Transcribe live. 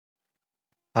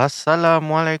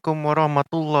Assalamualaikum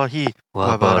warahmatullahi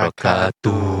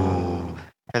wabarakatuh.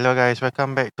 Hello guys,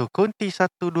 welcome back to Konti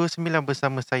 129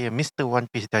 bersama saya Mr.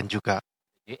 One Piece dan juga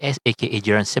JS aka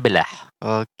Jiran Sebelah.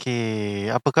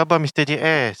 Okay, apa khabar Mr.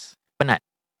 JS? Penat.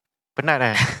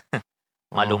 Penat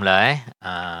Maklumlah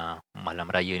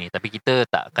malam raya ni. Tapi kita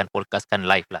tak akan podcastkan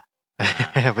live lah.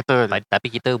 Betul. Tapi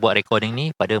kita buat recording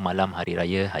ni pada malam hari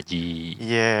raya haji.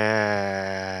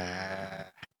 Yeah.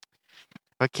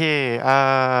 Okay,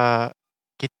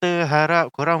 kita harap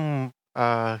korang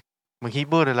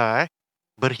menghibur lah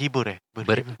Berhibur.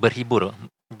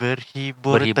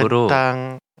 Berhibur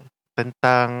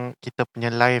tentang kita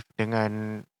punya live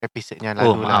dengan episod yang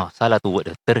lalu lah. Salah tu word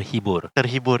dia. Terhibur.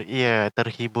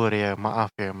 Terhibur ya.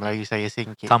 Maaf ya, Melayu saya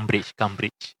singkit. Cambridge.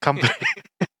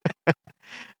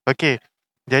 Okay,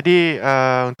 jadi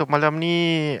untuk malam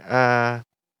ni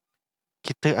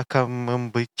kita akan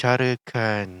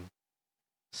membicarakan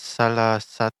salah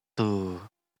satu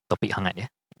topik hangat ya.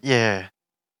 Yeah.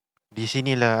 Di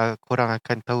sinilah korang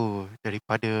akan tahu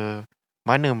daripada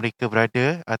mana mereka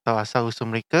berada atau asal-usul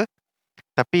mereka.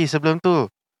 Tapi sebelum tu,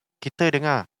 kita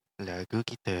dengar lagu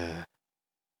kita.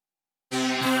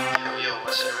 Yo,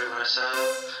 what's up everyone?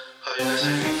 Hope you guys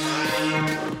are doing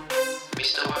fine.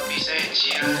 Mr. One Piece and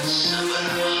Jiran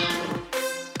Sebelah.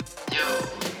 Yo.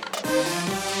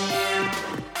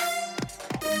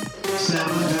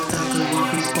 Selamat datang ke One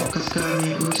Piece Podcast,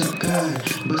 kami ucapkan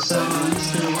bersama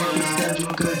Mr. One Piece dan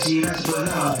juga Jiran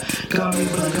Sebelah. Kami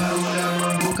bergaul dan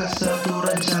membuka satu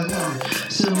rancangan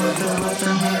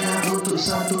semata-mata hanya untuk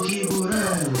satu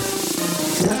hiburan.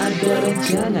 Tak ada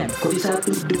rancangan Kodi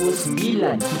 129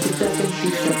 menceritakan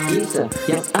kisah-kisah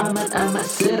yang amat-amat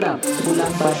seram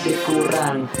pulang pada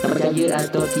korang. Percaya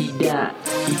atau tidak,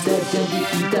 kita janji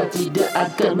kita tidak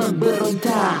akan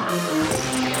memberontak.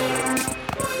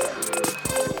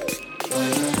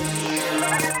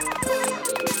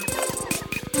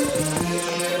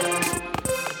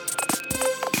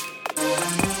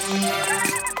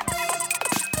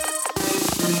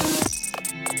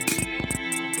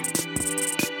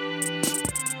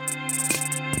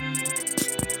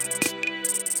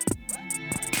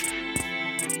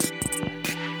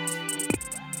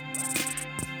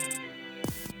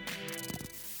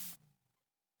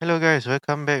 Hello guys,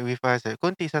 welcome back with us at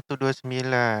Konti 129.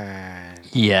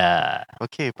 Ya.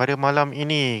 Okay, pada malam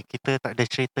ini kita tak ada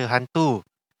cerita hantu.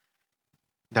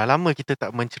 Dah lama kita tak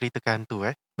menceritakan hantu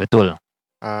Betul.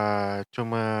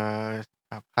 Cuma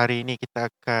hari ini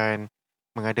kita akan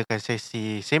mengadakan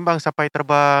sesi sembang sampai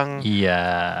terbang. Ya.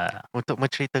 Untuk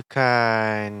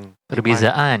menceritakan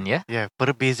perbezaan ya. Ya,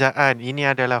 perbezaan.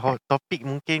 Ini adalah hot topik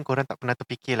mungkin korang tak pernah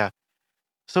terfikirlah.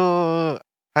 So,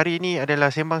 hari ini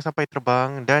adalah sembang sampai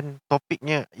terbang dan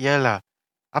topiknya ialah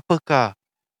apakah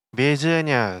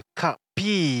bezanya Kak P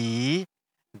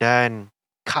dan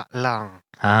Kak Lang.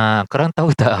 Korang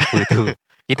tahu tak apa tu?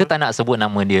 Kita tak nak sebut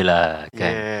nama dia lah kan.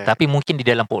 Yeah. Tapi mungkin di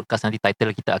dalam podcast nanti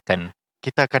title kita akan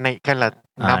naikkanlah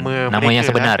nama yang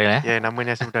sebenar lah. Ya, nama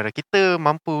yang sebenar. Kita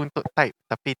mampu untuk type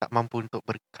tapi tak mampu untuk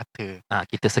berkata.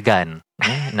 Kita segan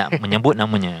nak menyebut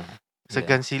namanya.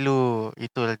 Segan silu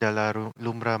itu adalah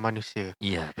lumrah manusia.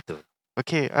 Ya, betul.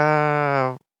 Okey,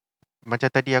 macam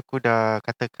tadi aku dah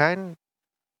katakan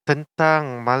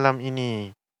tentang malam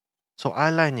ini.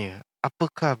 Soalannya,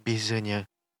 apakah bezanya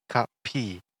Kak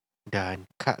P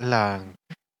dan Kak Lang?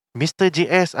 Mr.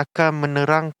 JS akan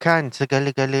menerangkan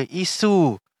segala-gala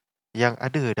isu yang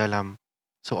ada dalam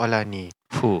soalan ni.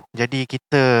 Jadi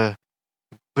kita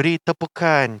beri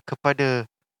tepukan kepada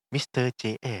Mr.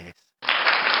 JS.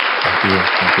 Thank you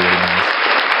very much.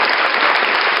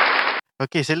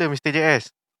 Okay, sila Mr. JS.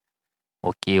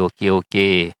 Okay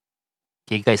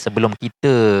guys, sebelum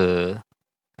kita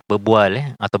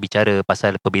berbual atau bicara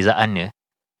pasal perbezaannya,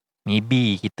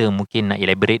 maybe kita mungkin nak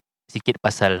elaborate sikit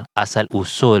pasal asal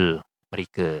usul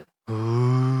mereka.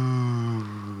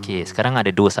 Okay, sekarang ada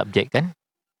dua subjek kan?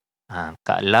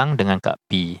 Kak Lang dengan Kak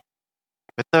P.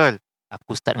 Betul.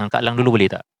 Aku start dengan Kak Lang dulu boleh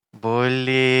tak?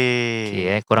 Boleh.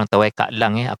 Okay, korang tahu Kak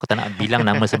Lang aku tak nak bilang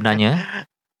nama sebenarnya.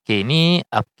 Okay, ni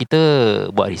kita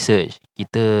buat research.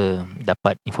 Kita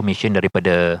dapat information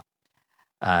daripada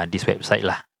this website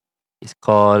lah. It's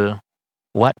called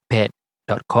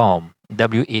wattpad.com.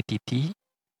 wattpad.com.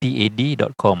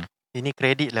 Ini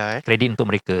kredit lah Kredit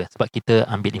untuk mereka. Sebab kita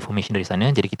ambil information dari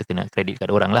sana, jadi kita kena kredit kat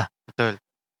orang lah. Betul.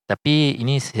 Tapi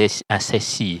ini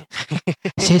sesi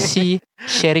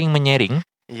sharing menyaring.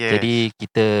 Yes. Jadi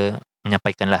kita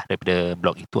menyampaikanlah daripada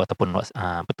blog itu ataupun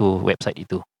website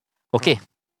itu. Okey.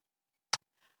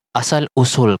 Asal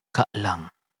usul Kak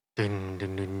Lang. Dun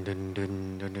dun dun dun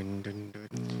dun.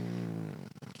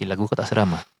 Okay, lagu kau tak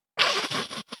seram ah?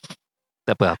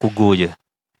 Tak apa, aku go je.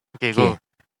 Okay, Okay. go.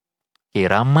 Okay,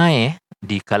 ramai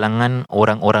di kalangan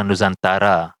orang-orang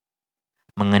Nusantara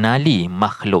mengenali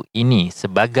makhluk ini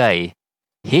sebagai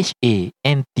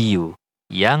HANTU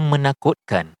yang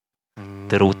menakutkan,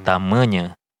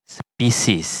 terutamanya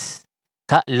spesies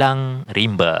Kak Lang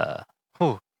rimba.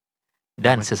 Oh.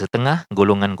 Dan sesetengah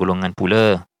golongan-golongan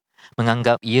pula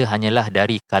menganggap ia hanyalah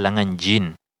dari kalangan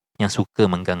jin yang suka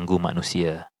mengganggu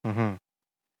manusia. Mhm.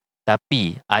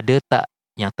 Tapi ada tak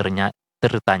yang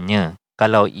tertanya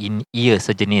kalau ia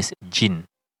sejenis jin?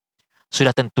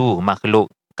 Sudah tentu makhluk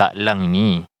Kak Lang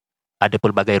ini ada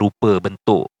pelbagai rupa,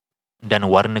 bentuk dan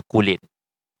warna kulit.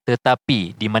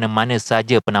 Tetapi di mana-mana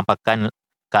saja penampakan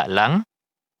Kak Lang,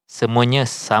 semuanya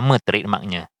sama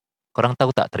trademarknya. Korang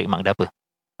tahu tak trademark dia apa?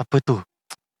 Apa tu?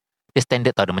 Dia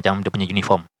standard tau, dia macam dia punya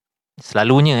uniform.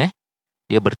 Selalunya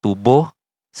dia bertubuh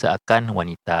seakan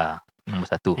wanita. Nombor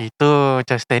satu. Itu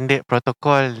macam standard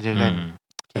protokol je kan.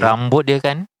 Okay. Rambut dia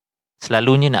kan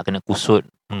selalunya nak kena kusut,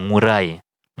 mengurai,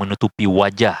 menutupi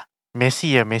wajah.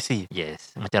 Messi ya, Messi.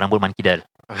 Yes, macam rambut Man Kidal.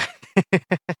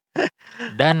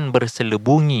 Dan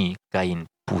berselubungi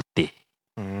kain putih.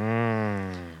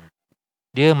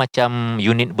 Dia macam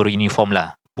unit beruniform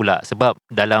lah pula, sebab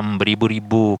dalam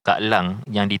beribu-ribu Kak Lang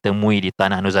yang ditemui di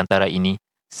tanah Nusantara ini,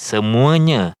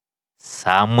 semuanya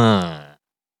sama.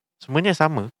 Semuanya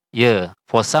sama? Ya,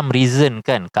 for some reason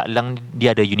kan Kak Lang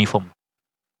dia ada uniform.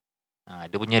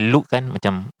 Dia punya look kan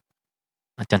macam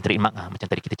trademark lah,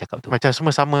 macam tadi kita cakap tu. Macam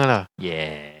semua sama lah.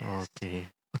 Yes. Okay.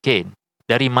 Okay,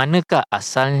 dari manakah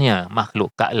asalnya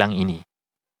makhluk Kak Lang ini?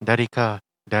 Dari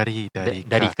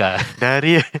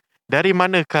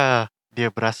manakah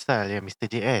dia berasal ya, Mr.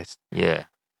 JS?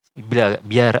 Ya.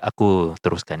 Biar aku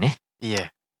teruskan Yeah.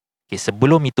 Okay,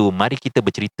 sebelum itu mari kita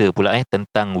bercerita pula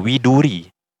tentang Widuri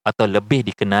atau lebih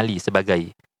dikenali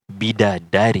sebagai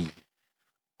bidadari.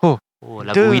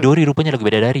 Lagu Widuri rupanya lagu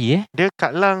bidadari Dia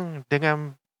Kak Lang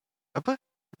dengan apa?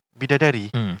 Bidadari.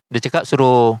 Dia cakap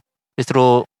suruh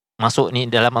masuk ni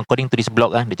dalam according to this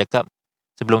blog dia cakap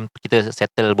sebelum kita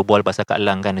settle berbual pasal Kak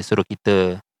Lang kan, dia suruh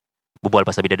kita berbual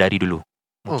pasal bidadari dulu.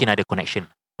 Mungkin ada connection.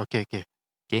 Okay.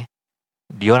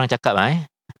 Dia orang cakap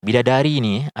bidadari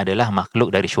ni adalah makhluk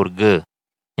dari syurga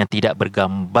yang tidak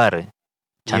bergambar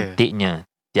cantiknya.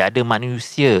 Tiada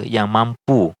manusia yang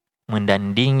mampu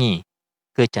mendandingi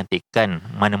kecantikan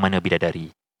mana-mana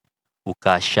bidadari.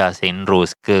 Ukasha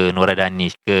Senrose ke, Nora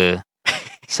Danish ke,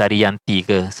 Sariyanti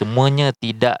ke, semuanya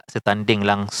tidak setanding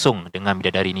langsung dengan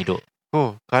bidadari ni, Dok.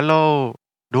 Kalau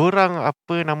dorang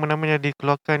apa nama-namanya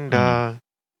dikeluarkan dah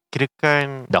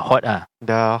kirakan dah hot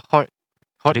dah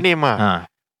hot name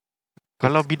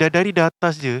Kalau bidadari dah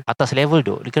atas je, atas level,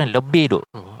 Dok. Dia kena lebih, Dok.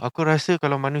 Aku rasa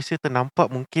kalau manusia ternampak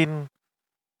mungkin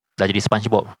dah jadi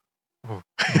SpongeBob.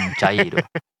 Cair, Dok.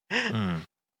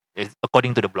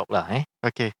 According to the blog lah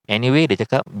Okay. Anyway, dia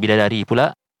cakap bidadari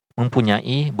pula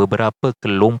mempunyai beberapa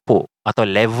kelompok atau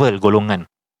level golongan.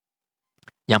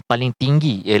 Yang paling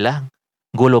tinggi ialah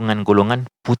golongan-golongan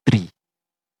puteri.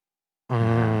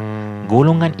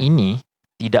 Golongan ini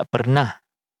tidak pernah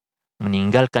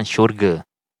meninggalkan syurga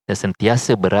dan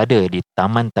sentiasa berada di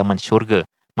taman-taman syurga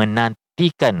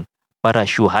menantikan para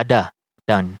syuhada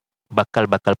dan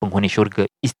bakal-bakal penghuni syurga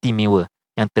istimewa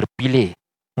yang terpilih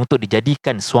untuk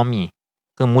dijadikan suami.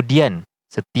 Kemudian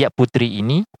setiap puteri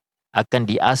ini akan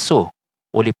diasuh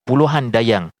oleh puluhan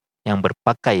dayang yang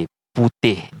berpakai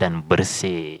putih dan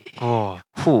bersih.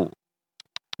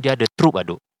 Dia ada troop,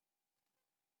 Dok.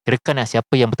 Kirakan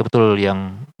siapa yang betul-betul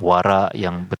yang warak,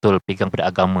 yang betul pegang pada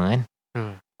agama kan,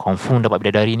 confirm dapat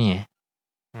bidadari ni.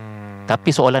 Tapi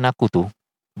soalan aku tu,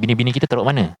 bini-bini kita taruh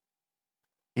mana?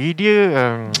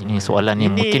 Ini soalan ni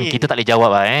mungkin kita tak boleh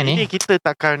jawab ni. Kita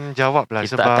takkan jawab lah,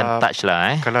 kita sebab akan touch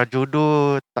lah kalau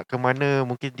jodoh tak ke mana,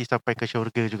 mungkin disampai ke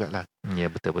syurga jugalah. Ya,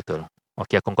 betul-betul.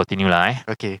 Okey, aku continue lah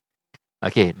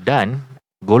Okey, dan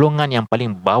golongan yang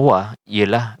paling bawah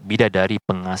ialah bidadari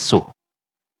pengasuh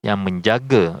yang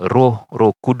menjaga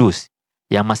roh-roh kudus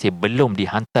yang masih belum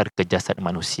dihantar ke jasad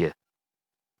manusia.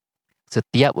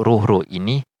 Setiap roh-roh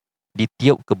ini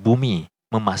ditiup ke bumi,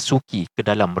 memasuki ke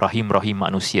dalam rahim-rahim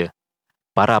manusia.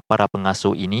 Para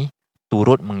pengasuh ini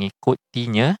turut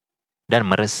mengikutinya dan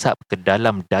meresap ke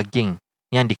dalam daging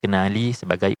yang dikenali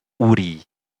sebagai uri.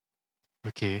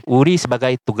 Uri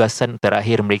sebagai tugasan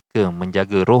terakhir mereka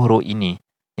menjaga roh-roh ini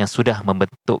yang sudah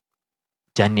membentuk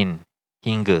janin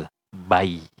hingga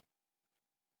bayi.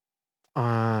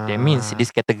 That means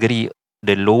this category,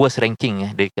 the lowest ranking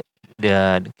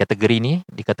the kategori ni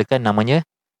dikatakan namanya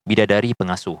bidadari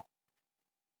pengasuh.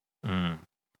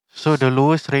 So the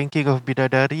lowest ranking of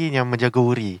bidadari yang menjaga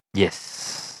uri. Yes.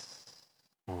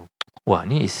 Wah,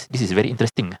 this is very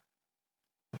interesting.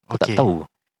 Aku tak Okey. tahu.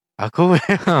 Aku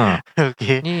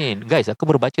okey. Ni guys, aku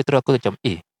baru baca terus aku macam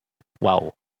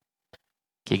wow.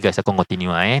 Okay guys, aku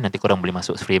continue nanti korang boleh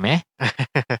masuk frame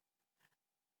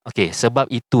Okay,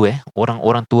 sebab itu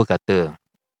orang-orang tua kata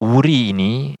Uri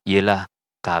ini ialah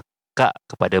kakak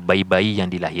kepada bayi-bayi yang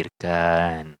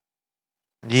dilahirkan.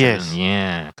 Yes.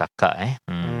 Sebenarnya kakak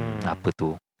apa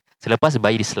tu? Selepas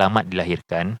bayi selamat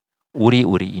dilahirkan,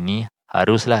 uri-uri ini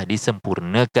haruslah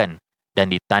disempurnakan dan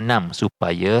ditanam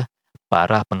supaya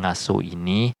para pengasuh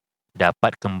ini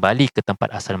dapat kembali ke tempat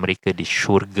asal mereka di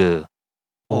syurga.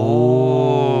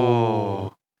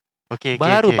 Okey.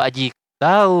 Baru Pak Haji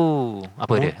tahu.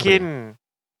 Apa dia? Mungkin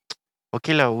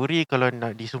okey lah, uri kalau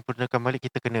nak disempurnakan balik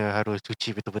kita kena harus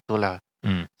cuci betul-betul lah.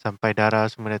 Sampai darah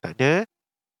semua dah tak ada.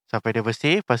 Sampai dia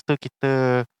bersih. Lepas tu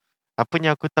kita, apa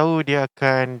yang aku tahu dia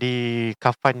akan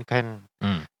dikafankan.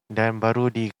 Dan baru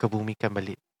dikebumikan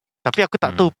balik. Tapi aku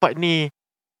tak tahu part ni.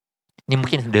 Ni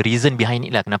mungkin the reason behind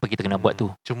it lah. Kenapa kita kena buat tu.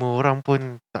 Cuma orang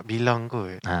pun tak bilang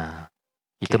kot.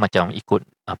 Kita macam ikut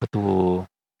apa tu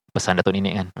pesan Datuk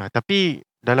Nenek kan. Tapi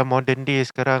dalam modern day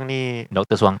sekarang ni,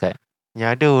 doktor suruh angkat. Yang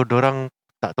ada orang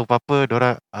tak tahu apa-apa,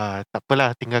 diorang tak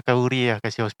apalah, tinggalkan uri lah,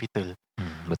 kasih hospital.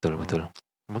 Betul.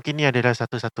 Mungkin ni adalah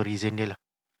satu-satu reason dia lah.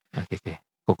 Okay.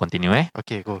 Kau continue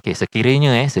Okay, go. Okay,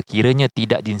 sekiranya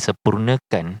tidak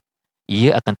disempurnakan,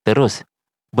 ia akan terus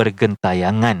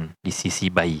bergentayangan di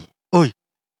sisi bayi. Oi.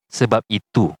 Sebab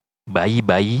itu,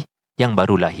 bayi-bayi yang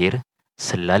baru lahir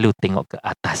selalu tengok ke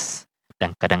atas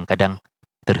dan kadang-kadang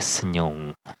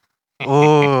tersenyum.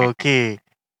 Okay.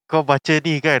 Kau baca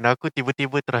ni kan, aku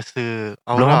tiba-tiba terasa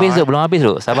aura. Belum habis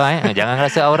tu. Sabar jangan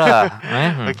rasa aura.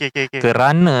 Okay.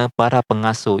 Kerana para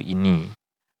pengasuh ini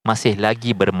masih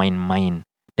lagi bermain-main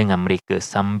dengan mereka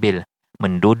sambil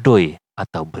mendodoi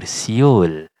atau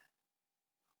bersiul.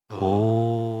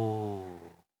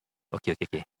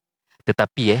 Okey.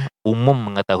 Tetapi umum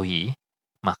mengetahui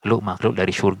makhluk-makhluk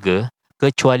dari syurga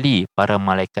kecuali para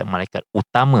malaikat-malaikat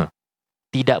utama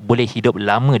tidak boleh hidup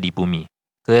lama di bumi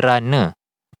kerana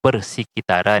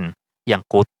persekitaran yang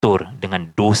kotor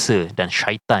dengan dosa dan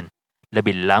syaitan.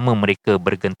 Lebih lama mereka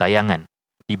bergentayangan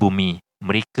di bumi,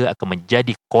 mereka akan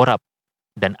menjadi korup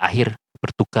dan akhir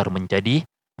bertukar menjadi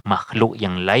makhluk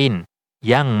yang lain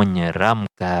yang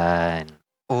menyeramkan.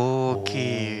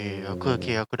 Okey. Aku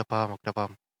dah faham.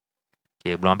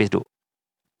 Okay, belum habis tu.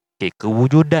 Okay,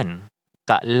 kewujudan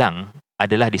Kak Lang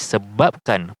adalah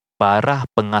disebabkan para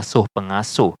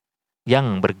pengasuh-pengasuh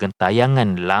yang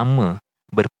bergentayangan lama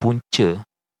berpunca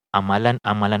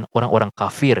amalan-amalan orang-orang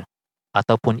kafir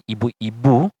ataupun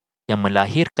ibu-ibu yang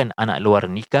melahirkan anak luar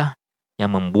nikah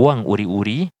yang membuang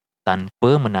uri-uri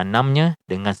tanpa menanamnya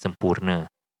dengan sempurna.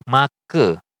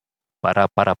 Maka para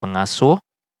pengasuh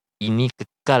ini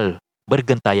kekal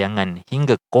bergentayangan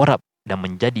hingga korup dan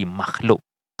menjadi makhluk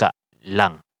Kak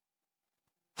Lang.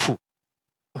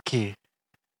 Okey.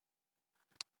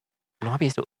 Belum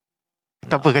habis tu.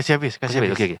 Tak apa, kasih habis.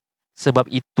 Okay. Sebab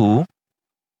itu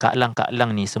Kak Lang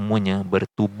ni semuanya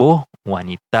bertubuh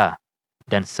wanita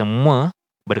dan semua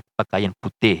berpakaian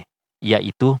putih,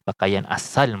 iaitu pakaian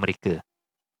asal mereka.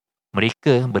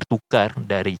 Mereka bertukar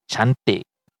dari cantik,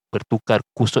 bertukar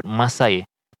kusut masai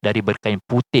dari berkain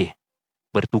putih,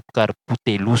 bertukar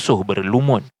putih lusuh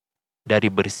berlumut, dari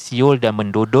bersiul dan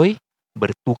mendodoi,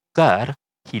 bertukar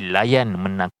hilayan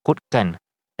menakutkan,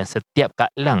 dan setiap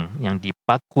Kak Lang yang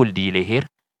dipakul di leher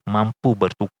mampu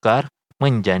bertukar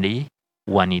menjadi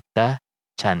wanita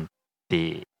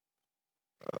cantik.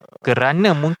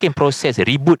 Kerana mungkin proses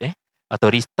reboot atau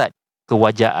restart ke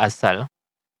wajah asal,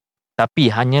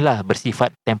 tapi hanyalah bersifat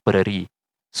temporary.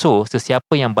 So,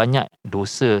 sesiapa yang banyak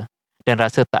dosa dan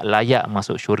rasa tak layak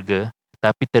masuk syurga,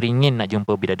 tapi teringin nak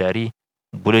jumpa bidadari,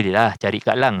 bolehlah cari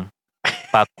Kak Lang.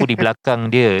 Paku di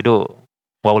belakang dia, duk.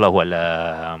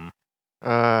 Wallahualam.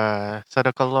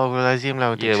 Sadaqallahul azim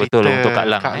lah untuk cerita. Betul, untuk Kak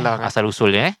Lang. Asal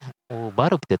usulnya.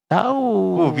 Baru kita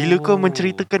tahu. Bila kau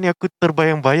menceritakan ni, aku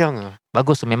terbayang-bayang.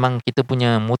 Bagus, memang kita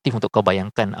punya motif untuk kau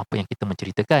bayangkan apa yang kita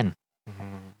menceritakan.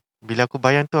 Bila aku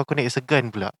bayang tu, aku naik segan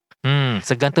pula.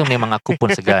 Segan tu memang aku pun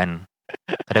segan.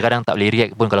 Kadang-kadang tak boleh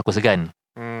react pun kalau aku segan.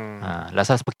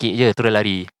 Lasas pekik je, terus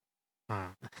lari.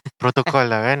 Protokol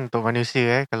lah kan untuk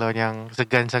manusia kalau yang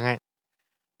segan sangat.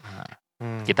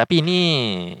 Okay, tapi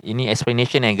ini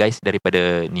explanation guys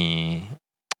daripada ni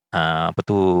apa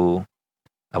tu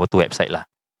website lah.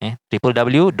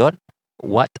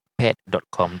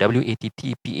 www.wattpad.com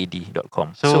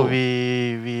wattpad.com. So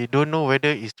we don't know whether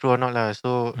it's true or not lah.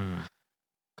 So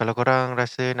kalau korang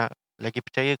rasa nak lagi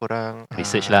percaya, korang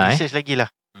research lah. Research lagi lah.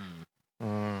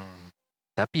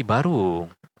 Tapi baru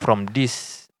from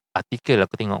this article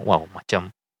aku tengok, wow, macam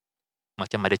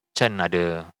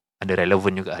ada Ada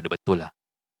relevant juga, ada betul lah.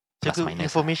 It's a Plus good minus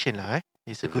information lah.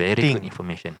 It's It's a good very thing. good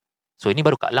information. So ini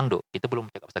baru Kak Lang duk. Kita belum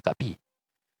cakap pasal Kak P.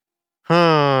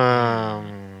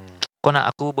 Kau nak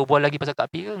aku berbual lagi pasal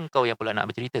Kak P ke kau yang pula nak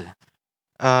bercerita?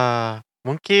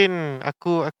 Mungkin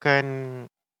aku akan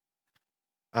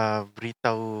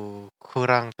beritahu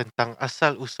korang tentang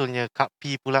asal usulnya Kak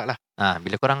P pula lah.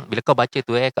 Bila kau baca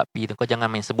tu Kak P tu, kau jangan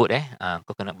main sebut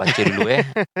kau kena baca dulu Kau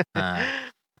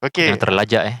Okay. jangan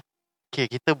terlajak Okay,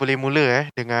 kita boleh mula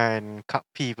dengan Kak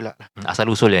P pula lah. Asal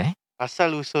usul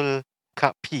Asal usul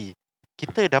Kak P.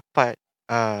 Kita dapat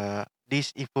this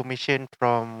information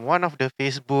from one of the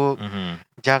Facebook.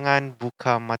 Jangan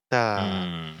buka mata.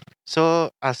 So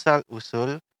asal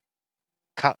usul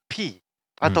Kak P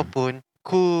ataupun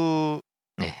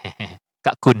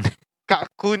Kak Kun Kak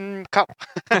Kun Kap.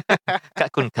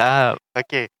 Kak Kun Kap.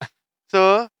 Okay.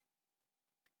 So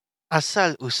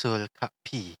asal usul Kak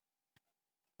P.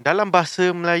 Dalam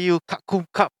bahasa Melayu Kak Kun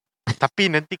Kap.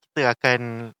 Tapi nanti kita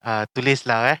akan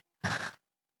tulislah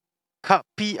Kak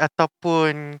P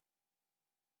ataupun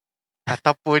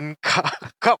Kak Pun.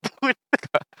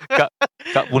 Kak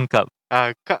Pun Kap.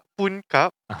 Kak Pun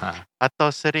Kap atau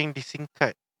sering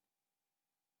disingkat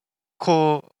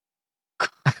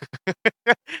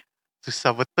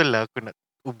susah betul lah aku nak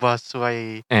ubah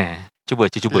suai Cuba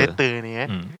letter ni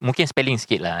Mungkin spelling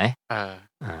sikit lah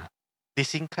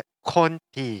disingkat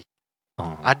Conte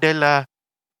adalah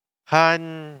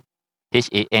HANTU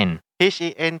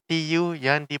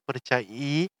yang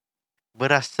dipercayai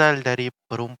berasal dari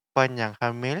perempuan yang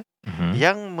hamil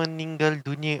yang meninggal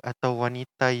dunia atau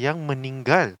wanita yang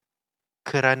meninggal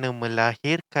kerana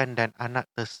melahirkan dan anak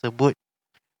tersebut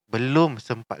belum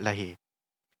sempat lahir.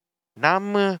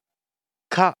 Nama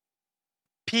Kak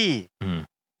P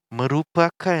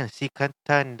merupakan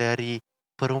singkatan dari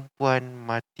perempuan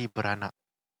mati beranak.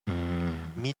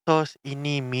 Mitos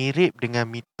ini mirip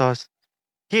dengan mitos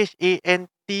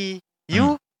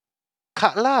HANTU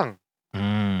Kak Lang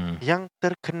yang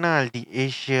terkenal di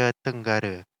Asia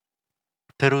Tenggara,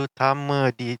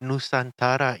 terutama di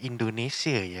Nusantara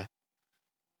Indonesia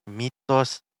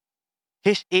Mitos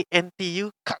HANTU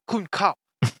Kak Kun Kap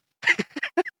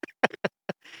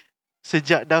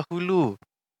sejak dahulu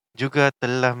juga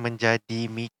telah menjadi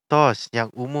mitos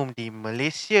yang umum di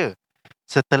Malaysia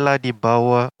setelah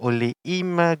dibawa oleh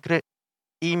imigran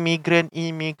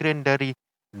dari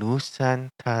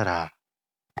Nusantara.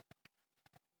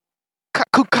 Kak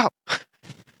Kun Kap.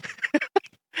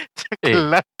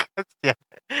 Kelakar siap.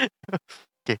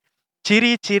 Okay.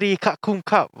 Ciri-ciri Kak Kun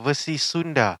Kap versi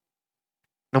Sunda.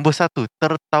 Nombor 1,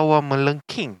 tertawa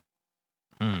melengking.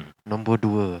 Nombor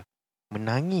 2,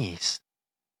 menangis.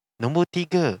 Nombor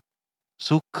 3,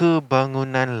 suka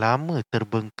bangunan lama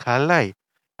terbengkalai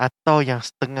atau yang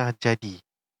setengah jadi.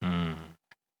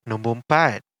 Nombor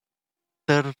 4,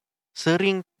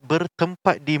 sering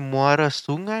bertempat di muara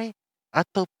sungai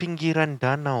atau pinggiran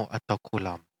danau atau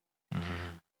kolam.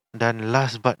 Dan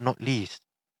last but not least,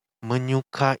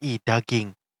 menyukai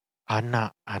daging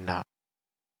anak-anak.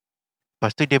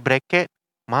 Lepas tu dia bracket,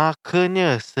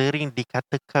 makanya sering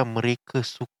dikatakan mereka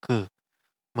suka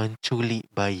menculik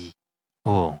bayi.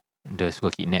 Oh, dia suka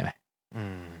kidnap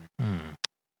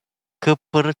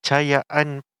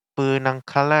Kepercayaan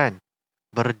penangkalan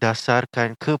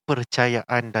berdasarkan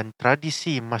kepercayaan dan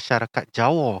tradisi masyarakat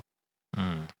Jawa.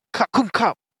 Kak Kun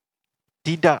Kap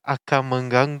tidak akan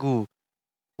mengganggu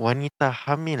wanita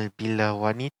hamil bila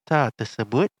wanita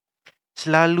tersebut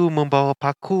selalu membawa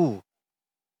paku,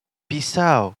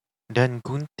 pisau dan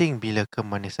gunting bila ke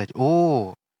mana saja.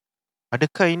 Oh,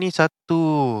 adakah ini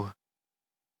satu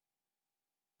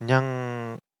yang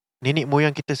nenek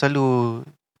moyang kita selalu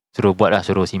suruh buat lah,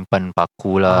 suruh simpan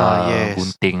paku lah, yes.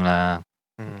 gunting lah.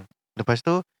 Lepas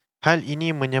tu, hal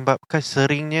ini menyebabkan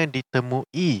seringnya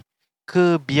ditemui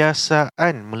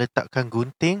kebiasaan meletakkan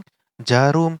gunting,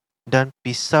 jarum dan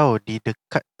pisau di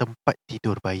dekat tempat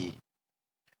tidur bayi.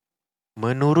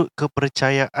 Menurut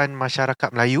kepercayaan masyarakat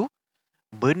Melayu,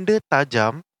 benda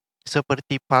tajam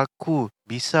seperti paku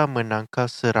bisa menangkal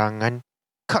serangan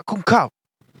Kak Kun Kap.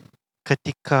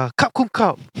 Ketika Kak Kun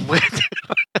Kap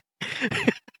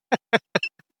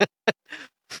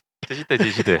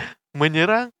cerita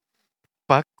menyerang,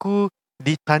 paku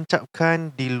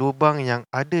ditancapkan di lubang yang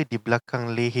ada di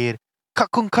belakang leher Kak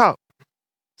Kun Kap.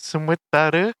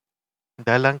 Sementara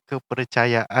dalam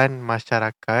kepercayaan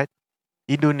masyarakat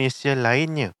Indonesia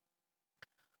lainnya,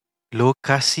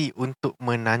 lokasi untuk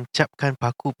menancapkan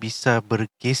paku bisa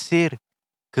bergeser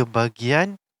ke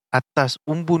bahagian atas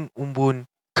umbun-umbun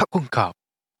Kak Kun Kap.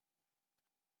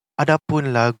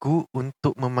 Adapun lagu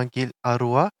untuk memanggil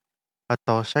arwah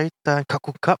atau syaitan Kak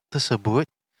Kun Kap tersebut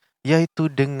iaitu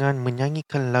dengan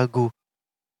menyanyikan lagu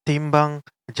Tembang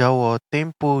Jawa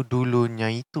tempo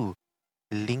dulunya itu,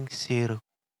 Lingsir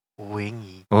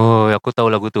Wengi, Oh, aku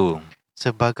tahu lagu tu.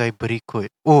 sebagai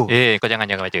berikut. Oh, Kau jangan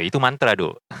baca. Itu mantra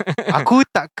duk. aku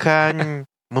takkan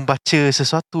membaca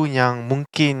sesuatu yang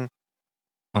mungkin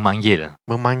Memanggil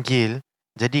memanggil.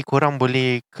 Jadi korang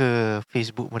boleh ke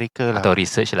Facebook mereka lah. atau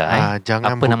research lah.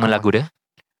 Jangan Apa nama buka- lagu dia?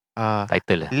 Ah,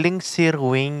 Title lah. Lingsir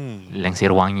Wengi. Lengsir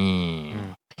Wangi.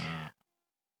 Hmm.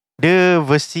 Dia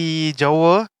versi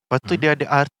Jawa, lepas tu dia ada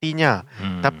artinya.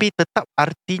 Tapi tetap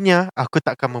artinya aku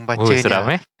takkan membacanya. seram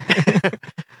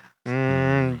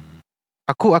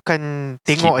Aku akan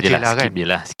tengok je lah kan. Skip je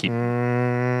lah. Skip.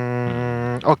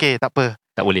 Okay, tak apa.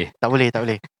 Tak boleh. Tak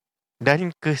boleh.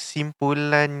 Dan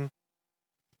kesimpulan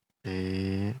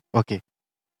okay.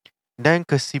 Dan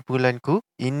kesimpulanku,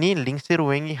 ini Lingsir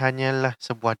Wengi hanyalah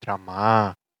sebuah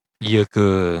drama, Ya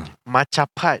ke?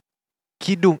 macapat,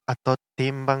 kidung atau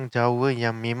tembang Jawa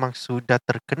yang memang sudah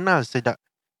terkenal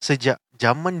sejak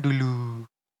zaman dulu.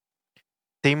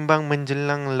 Tembang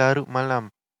menjelang larut malam.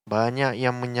 Banyak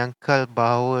yang menyangkal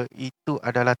bahawa itu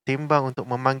adalah tembang untuk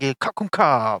memanggil Kak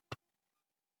Kungkap.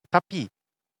 Tapi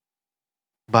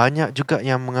banyak juga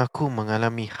yang mengaku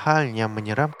mengalami hal yang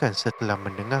menyeramkan setelah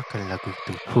mendengarkan lagu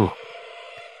itu.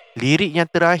 Lirik yang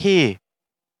terakhir.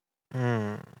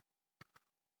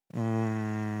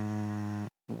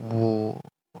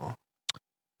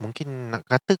 Mungkin nak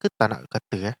kata ke tak nak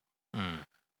kata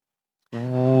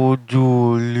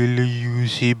Wujud lelayu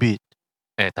sibit.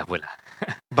 Tak apalah.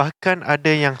 Bahkan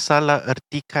ada yang salah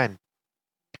ertikan.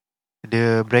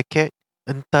 The bracket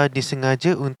entah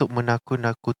disengaja untuk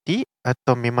menakut-nakuti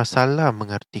atau memang salah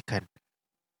mengertikan.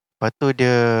 Lepas tu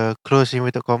dia close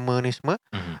inverted comma ni semua.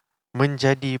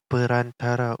 Menjadi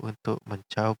perantara untuk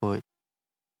mencabut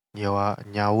nyawa.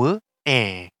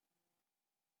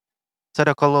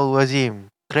 Sadaqallahu azim.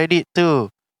 Kredit tu.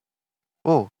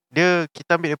 Oh, dia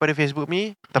kita ambil daripada Facebook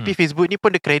ni. Tapi Facebook ni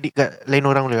pun dia kredit kat lain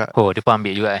orang juga. Oh, dia pun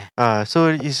ambil juga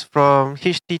So it's from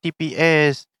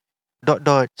https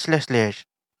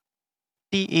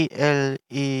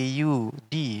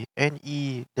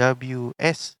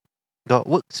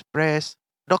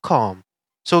TALAUDNEWS.wordpress.com.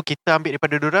 So kita ambil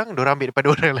daripada dorang ambil daripada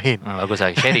orang lain. Bagus lah.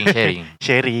 Sharing.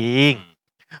 Sharing.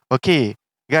 Okay,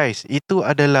 guys, itu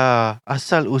adalah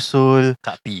asal usul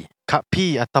Kak P.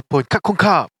 ataupun Kak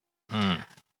Kungkap.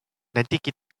 Nanti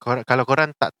kalau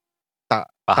korang tak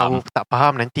Faham. tak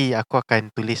faham, nanti aku akan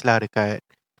tulis lah dekat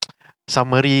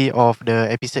summary of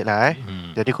the episode lah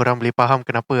Jadi korang boleh faham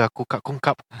kenapa aku Kak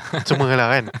Kungkap semua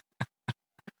lah kan.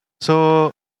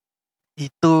 So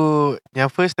itu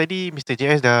yang first tadi Mr.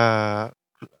 JS dah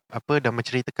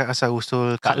menceritakan asal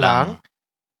usul Kak Lang,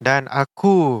 dan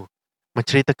aku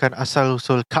menceritakan asal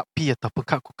usul Kak P ataupun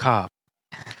Kak Kungkap.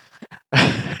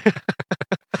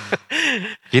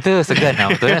 Kita segan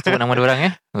lah. Betul lah sebut nama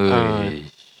diorang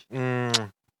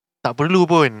Tak perlu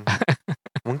pun.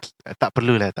 Mungkin tak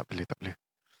perlu.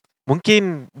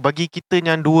 Mungkin bagi kita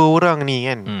yang dua orang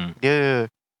ni kan,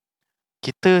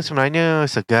 kita sebenarnya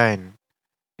segan.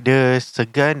 Dia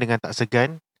segan dengan tak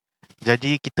segan.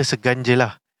 Jadi kita segan je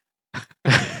lah.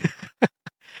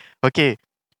 Okay,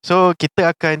 so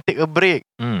kita akan take a break.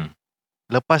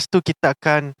 Lepas tu kita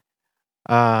akan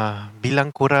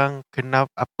bilang korang kenapa,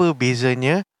 apa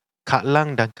bezanya Kak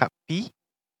Lang dan Kak P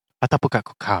ataupun Kak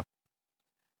Kungkap.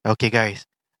 Okay guys,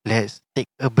 let's take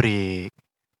a break.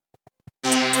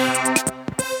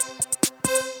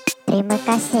 Terima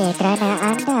kasih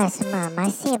kerana anda semua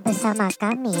masih bersama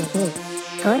kami di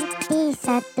Konti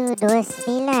 129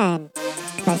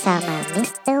 bersama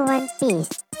Mr. One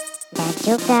Piece dan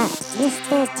juga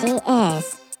Mr.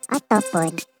 JS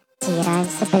ataupun jiran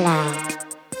sebelah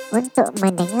untuk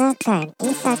mendengarkan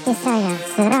kisah-kisah yang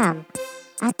seram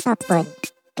ataupun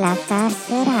kelakar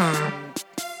seram.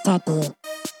 Jadi,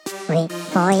 wait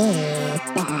for it.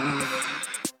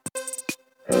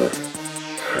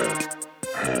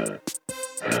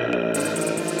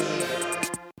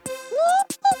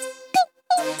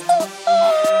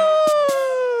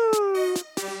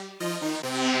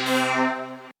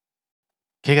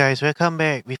 Okay guys, welcome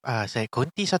back with us at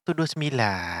Konti 129.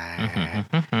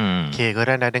 Okay,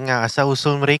 korang dah dengar asal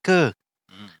usul mereka.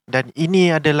 Dan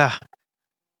ini adalah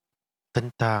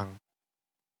tentang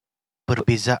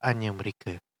perbezaannya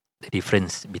mereka. The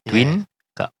difference between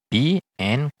Kak P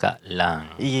and Kak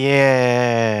Lang.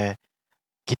 Yeah.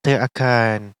 Kita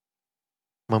akan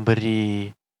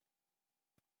memberi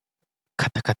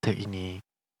kata-kata ini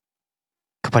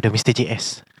kepada Mr.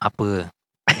 JS. Apa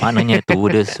maknanya tu?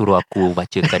 Dia suruh aku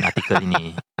bacakan artikel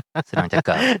ini. Senang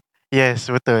cakap. Yes,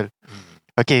 betul.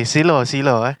 Okay, silo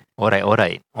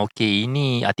Alright. Okay,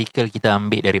 ini artikel kita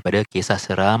ambil daripada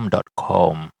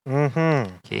kisahseram.com.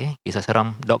 Okay,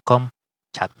 kisahseram.com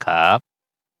cakap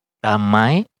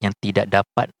ramai yang tidak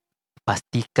dapat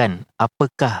pastikan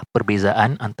apakah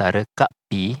perbezaan antara Kak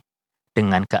P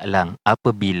dengan Kak Lang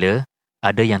apabila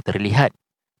ada yang terlihat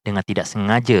dengan tidak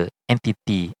sengaja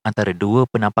entiti antara dua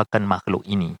penampakan makhluk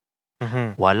ini.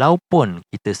 Walaupun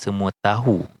kita semua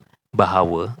tahu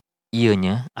bahawa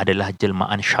ianya adalah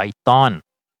jelmaan syaitan,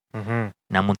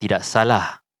 namun tidak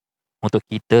salah untuk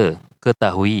kita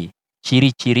ketahui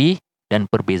ciri-ciri dan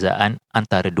perbezaan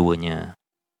antara duanya.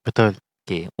 Betul.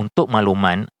 Okay, untuk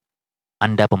makluman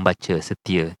anda pembaca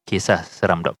setia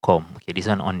kisahseram.com. Okay, this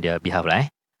one on their behalf lah.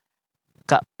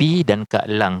 Kak P dan Kak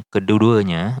Lang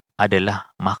kedua-duanya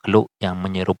adalah makhluk yang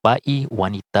menyerupai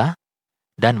wanita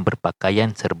dan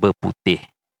berpakaian serba putih.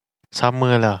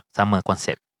 Sama lah. Sama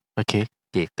konsep. Okay.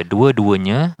 Okay,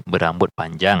 kedua-duanya berambut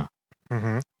panjang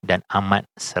dan amat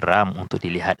seram untuk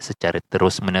dilihat secara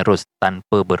terus-menerus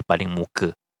tanpa berpaling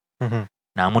muka.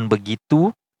 Namun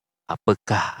begitu,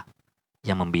 apakah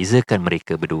yang membezakan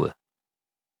mereka berdua?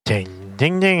 Jeng.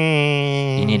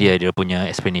 Ini dia punya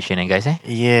explanation guys.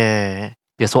 Yeah.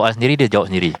 Dia soal sendiri, dia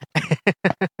jawab sendiri.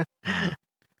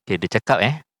 Okay, dia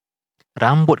cakap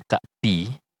rambut Kak P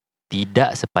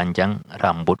tidak sepanjang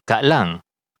rambut Kak Lang.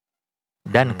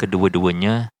 Dan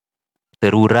kedua-duanya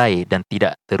terurai dan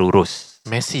tidak terurus.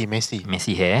 Messy.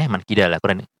 Messy hair, mankidal lah.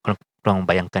 Korang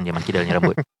bayangkan dia mankidalnya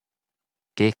rambut.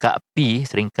 Okay, Kak P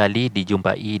seringkali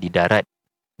dijumpai di darat.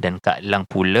 Dan Kak Lang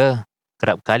pula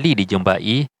kerap kali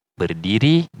dijumpai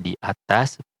berdiri di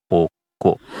atas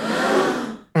pokok.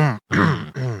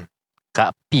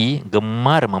 Kak P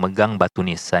gemar memegang batu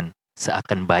nisan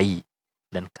seakan bayi.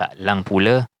 Dan Kak Lang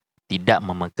pula tidak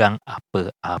memegang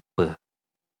apa-apa.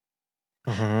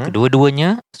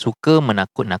 Kedua-duanya suka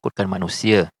menakut-nakutkan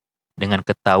manusia dengan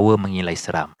ketawa mengilai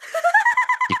seram.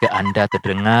 Jika anda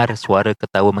terdengar suara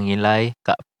ketawa mengilai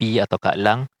Kak P atau Kak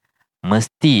Lang,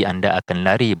 mesti anda akan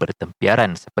lari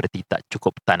bertempiaran seperti tak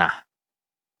cukup tanah.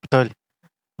 Betul.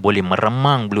 Boleh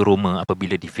meremang bulu roma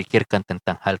apabila difikirkan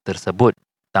tentang hal tersebut.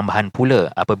 Tambahan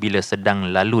pula apabila sedang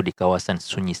lalu di kawasan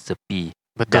sunyi sepi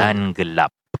dan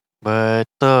gelap.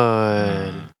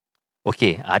 Betul.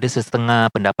 Okey, ada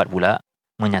setengah pendapat pula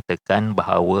menyatakan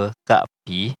bahawa Kak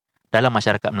P dalam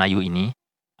masyarakat Melayu ini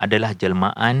adalah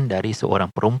jelmaan dari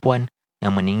seorang perempuan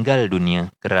yang meninggal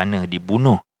dunia kerana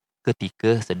dibunuh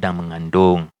ketika sedang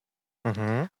mengandung.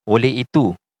 Oleh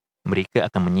itu, mereka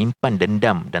akan menyimpan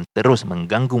dendam dan terus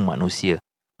mengganggu manusia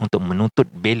untuk menuntut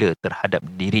bela terhadap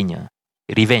dirinya.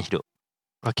 Revenge duk.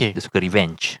 Okay. Dia suka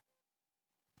revenge.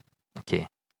 Okay.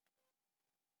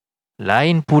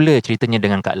 Lain pula ceritanya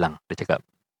dengan Kak Lang. Dia cakap,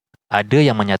 ada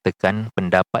yang menyatakan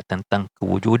pendapat tentang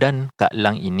kewujudan Kak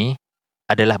Lang ini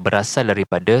adalah berasal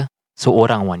daripada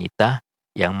seorang wanita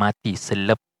yang mati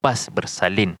selepas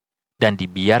bersalin dan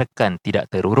dibiarkan tidak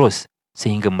terurus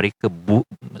sehingga mereka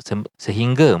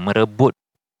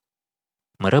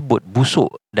merebut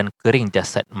busuk dan kering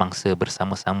jasad mangsa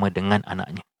bersama-sama dengan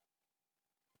anaknya.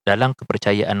 Dalam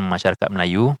kepercayaan masyarakat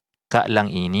Melayu, Kak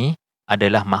Lang ini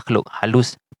adalah makhluk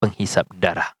halus penghisap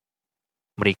darah.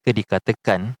 Mereka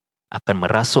dikatakan akan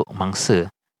merasuk mangsa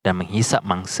dan menghisap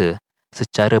mangsa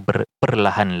secara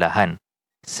perlahan-lahan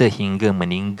sehingga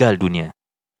meninggal dunia.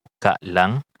 Kak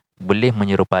Lang boleh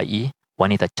menyerupai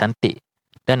wanita cantik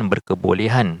dan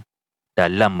berkebolehan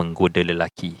dalam menggoda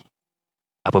lelaki.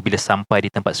 Apabila sampai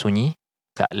di tempat sunyi,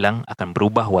 Kak Lang akan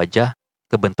berubah wajah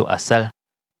ke bentuk asal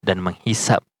dan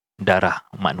menghisap darah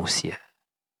manusia.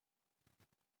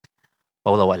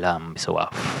 Wallahualam bisawab.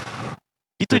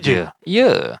 Itu je?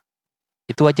 Ya.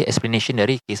 Itu aja explanation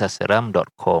dari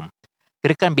kisahseram.com.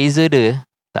 Kirakan beza dia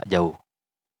tak jauh.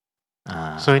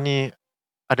 So ini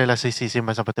adalah sesi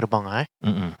sembang sampai terbang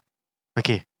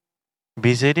Okay.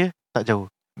 Beza dia tak jauh.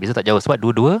 Beza tak jauh sebab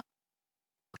dua-dua.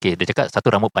 Okay, dia cakap satu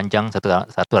rambut panjang,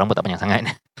 satu rambut tak panjang sangat.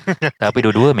 Tapi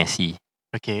dua-dua messy.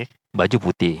 Okay. Baju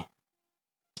putih.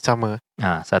 Sama.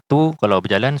 Satu kalau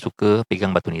berjalan suka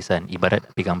pegang batu nisan, ibarat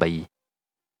pegang bayi.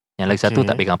 Yang lagi satu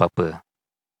tak pegang apa-apa.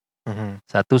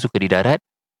 Satu suka di darat,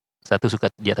 satu suka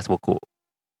di atas pokok.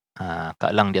 Kak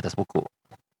Lang di atas pokok.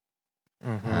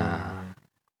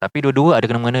 Tapi dua-dua ada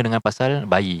kena-mengena dengan pasal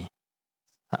bayi.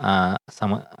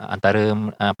 Sama antara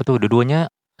dua-duanya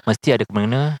mesti ada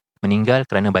kena-mengena meninggal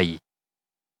kerana bayi.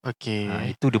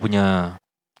 Okay. Itu dia punya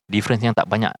difference yang tak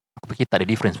banyak. Aku fikir tak ada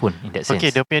difference pun in that sense.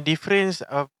 Okay, dia punya difference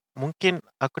mungkin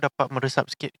aku dapat meresap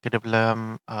sikit ke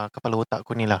dalam kepala otak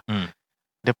aku ni lah.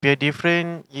 Dia punya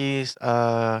difference is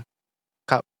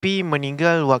Kak P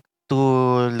meninggal waktu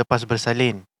lepas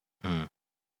bersalin.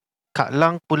 Kak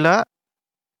Lang pula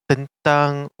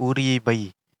tentang uri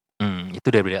bayi. Itu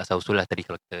daripada asal usul lah tadi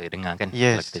kalau kita dengar kan. Kalau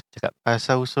Yes. kita cakap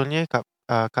Asal usulnya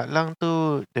Kak Lang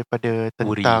tu daripada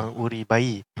tentang uri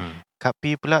bayi. Kak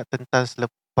P pula tentang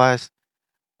selepas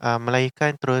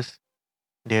melahirkan terus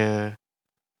dia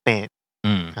pet.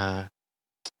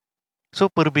 So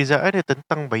perbezaan dia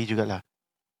tentang bayi jugalah.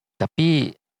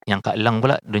 Tapi yang Kak Lang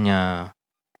pula dunia,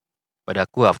 pada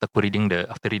aku after reading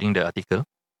the article,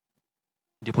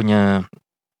 dia punya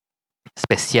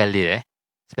special dia.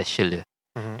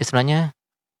 Dia sebenarnya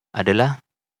adalah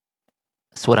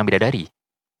seorang bidadari.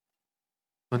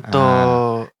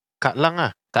 Untuk Kak Lang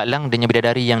lah. Kak Lang dia punya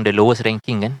bidadari yang the lowest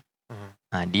ranking kan.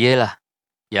 Dia lah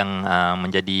yang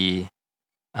menjadi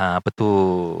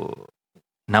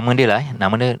nama dia lah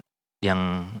nama dia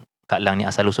yang Kak Lang ni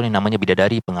asal usul ni namanya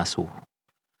bidadari pengasuh.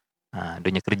 Dia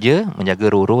punya kerja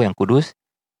menjaga roh-roh yang kudus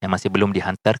yang masih belum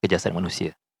dihantar ke jasad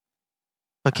manusia.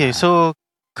 Okay, so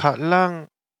Kak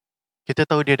Lang kita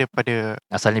tahu dia daripada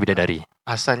asalnya bidadari.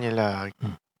 Asalnya lah.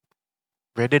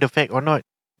 Whether the fact or not,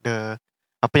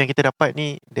 apa yang kita dapat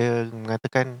ni dia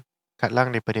mengatakan Kak Lang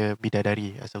daripada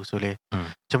bidadari asal usulnya.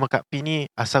 Cuma Kak P ni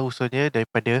asal usulnya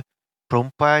daripada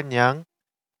perempuan yang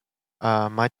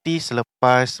mati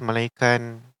selepas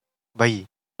melahirkan bayi.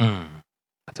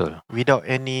 Betul. Without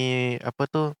any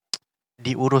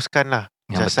diuruskan lah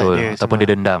jasad betul. dia Ataupun semua.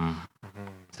 dia dendam.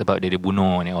 Sebab dia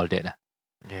dibunuh and all that lah.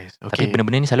 Yes, okay. Tapi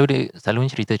benda-benda ni selalu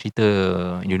cerita-cerita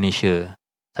Indonesia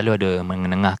selalu ada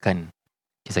mengenengahkan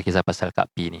kisah-kisah pasal Kak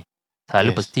P ni.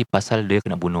 Selalu pasti pasal dia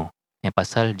kena bunuh. Yang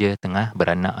pasal dia tengah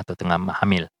beranak atau tengah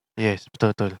hamil. Yes,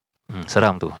 betul-betul.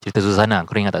 Seram tu. Cerita Suzana.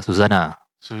 Kau ingat tak Suzana?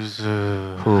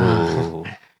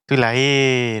 Itu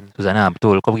lain. Suzana,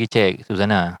 betul. Kau pergi check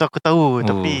Suzana. Itu aku tahu.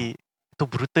 Tapi itu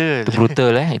brutal. Itu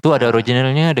brutal Itu ada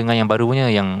originalnya dengan yang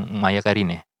barunya yang Maya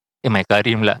Karin Maya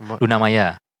Karin pula. Luna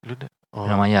Maya.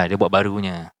 Luna Maya. Dia buat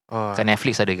barunya. Kat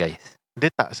Netflix ada guys. Dia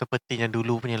tak seperti yang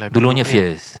dulu punya lah. Dulunya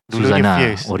Fierce. Suzana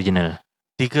original.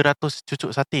 300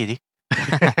 cucuk sate je.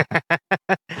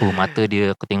 Mata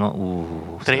dia aku tengok.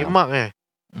 Trademark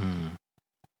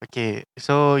Okay,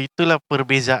 so itulah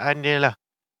perbezaan dia lah.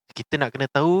 Kita nak kena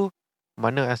tahu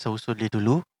mana asal usul dia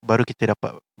dulu, baru kita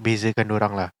dapat bezakan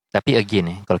dorang lah. Tapi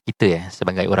again kalau kita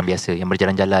sebagai orang biasa yang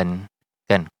berjalan-jalan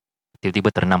kan,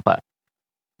 tiba-tiba ternampak,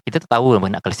 kita tak tahu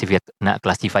nak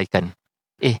klasifikkan.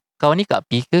 Kau ni Kak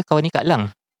P ke kau ni Kak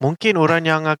Lang? Mungkin orang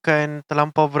yang akan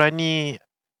terlampau berani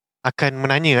akan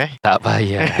menanya Tak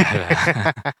payah.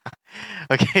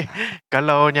 Okay,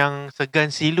 kalau yang segan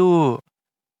silu,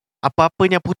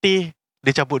 apa-apanya putih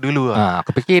dia cabut dulu lah.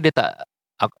 Aku fikir dia tak,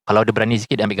 kalau dia berani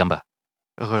sikit dia ambil gambar.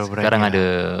 Sekarang ada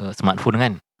smartphone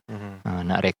kan.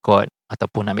 Nak rekod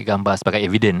ataupun nak ambil gambar sebagai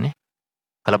evidence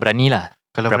kalau berani lah.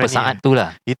 Kalau berapa berani saat tu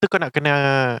lah. Itu kau nak kena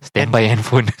standby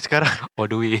handphone. Sekarang all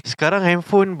the way. Sekarang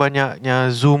handphone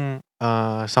banyaknya zoom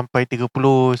sampai 30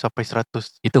 sampai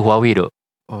 100. Itu Huawei duk.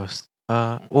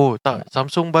 Tak,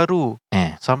 Samsung baru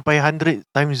sampai 100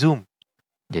 times zoom.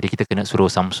 Jadi kita kena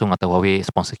suruh Samsung atau Huawei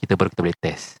sponsor kita baru kita boleh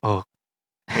test. Kau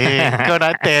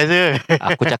nak test je.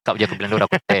 Aku cakap je aku bilang diorang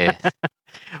aku test.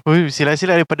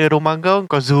 Sila-sila daripada rumah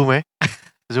kau zoom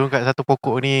zoom kat satu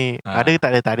pokok ni. Ada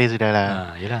tak ada? Tak ada sudah lah.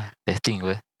 Yelah, testing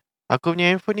apa. Aku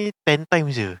punya handphone ni 10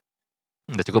 times je.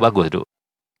 Dah cukup bagus tu.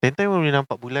 10 times boleh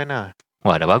nampak bulan lah.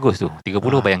 Wah, dah bagus tu. 30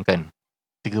 bayangkan.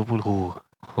 30.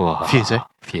 Wah, fierce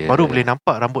fierce. Baru boleh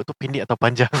nampak rambut tu pendek atau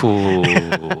panjang.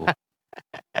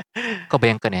 Kau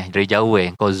bayangkan dari jauh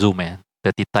kau zoom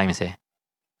 30 times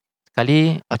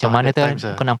sekali atau macam mana tu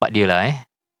kau nampak dia lah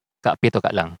Kak P atau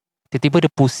Kak Lang. Tiba-tiba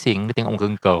dia pusing, dia tengok muka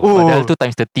kau. Padahal tu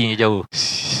times 30 jauh.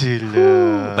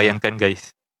 Sila. Bayangkan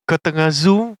guys. Kau tengah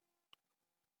zoom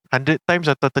 100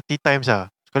 times atau 30 times lah.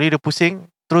 Sekali dia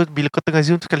pusing, terus bila kau tengah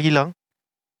zoom sekali hilang.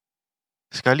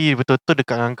 Sekali betul-betul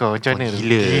dekat dengan kau. Macam mana?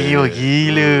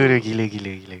 Gila.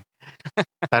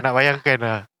 Tak nak bayangkan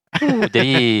lah.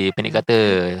 Jadi pendek kata,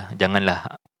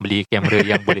 janganlah beli kamera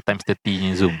yang boleh times 30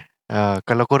 ni zoom.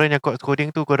 Kalau korang yang kuat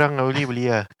coding tu, korang nak beli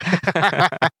lah.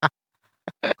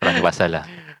 Korang ni pasal lah.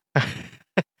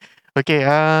 Okay,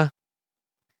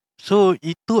 so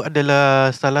itu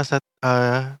adalah salah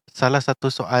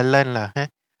satu soalan lah.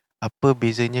 Apa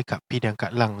bezanya Kak P dan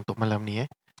Kak Lang untuk malam ni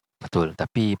Betul,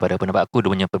 tapi pada pendapat aku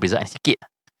dia punya perbezaan sikit.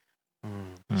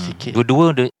 Sikit.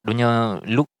 Dua-dua dia punya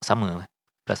look sama,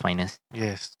 plus minus.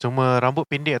 Yes, cuma rambut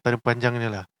pendek atau panjang ni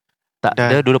lah. Tak,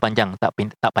 dia dulu panjang, tak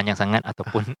panjang sangat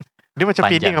ataupun dia macam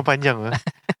panjang. Pendek dengan panjang lah.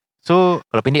 So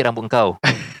kalau pendek rambut kau.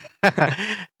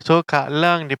 So Kak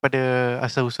Lang daripada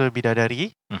asal usul bidadari.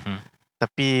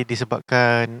 Tapi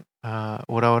disebabkan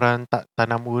orang-orang tak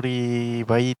tanam uri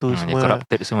bayi tu semua,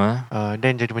 corrupted semua.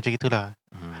 then jadi macam itulah.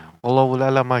 Allahul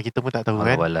alam lah, kita pun tak tahu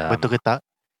kan Wallahualam. betul ke tak.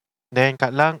 Dan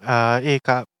Kak Lang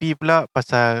Kak P pula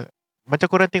pasal macam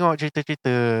korang tengok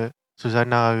cerita-cerita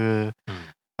Suzana ke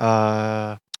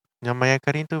yang Maya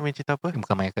Karin tu main cerita apa?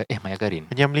 Bukan Maya Karin.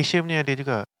 Yang Malaysia punya ada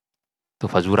juga. Tu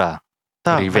Fazura.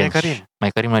 Tak, Maya Revenge. Karin.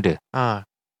 Maya Karin ada.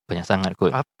 Banyak sangat kot.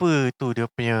 Apa tu dia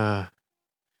punya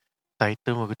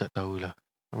title aku tak tahulah.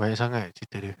 Banyak sangat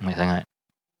cerita dia. Banyak sangat.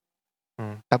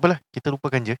 Tak apalah, kita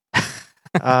lupakan je.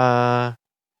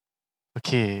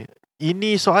 Okay.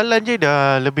 Ini soalan je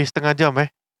dah lebih setengah jam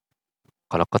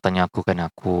Kalau kau tanya aku kan,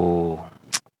 aku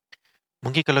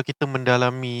mungkin kalau kita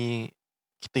mendalami,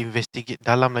 kita investigate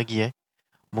dalam lagi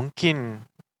mungkin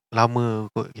lama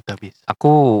kot kita habis.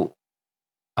 Aku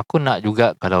nak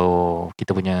juga kalau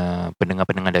kita punya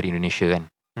pendengar-pendengar dari Indonesia kan,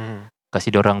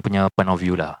 kasih diorang punya point of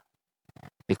view lah.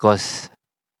 Because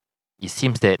it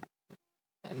seems that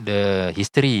the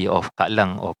history of Kak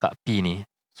Lang or Kak P ni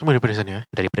semua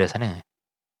daripada sana.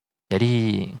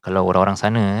 Jadi kalau orang-orang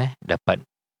sana dapat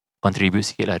contribute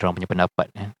sikit lah diorang punya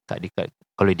pendapat kat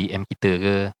kalau DM kita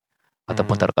ke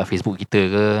ataupun taruh kat Facebook kita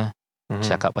ke,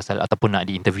 cakap pasal ataupun nak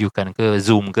diinterviewkan ke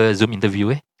Zoom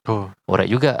interview alright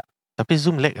juga. Tapi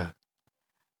Zoom lag lah.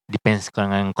 Depends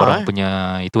dengan korang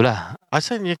punya itulah.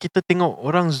 Asalnya kita tengok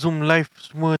orang Zoom live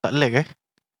semua tak lag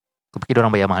Aku fikir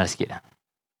diorang bayar mahal sikit lah.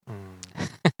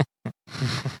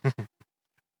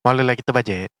 Malah kita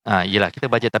budget. Yelah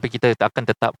kita budget, tapi kita akan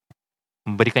tetap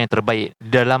memberikan yang terbaik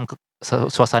dalam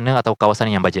suasana atau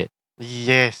kawasan yang budget.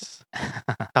 Yes.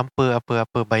 Tanpa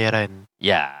apa-apa bayaran.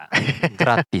 Ya,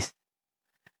 gratis.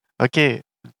 Okay,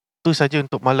 tu saja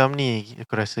untuk malam ni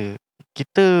aku rasa.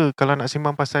 Kita kalau nak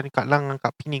sembang pasal Kak Lang dan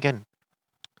Kak P ni kan,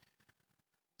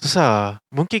 susah.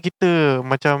 Mungkin kita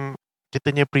macam kita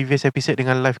punya previous episode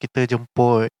dengan live kita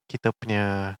jemput kita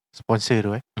punya sponsor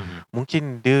tu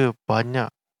mungkin dia banyak.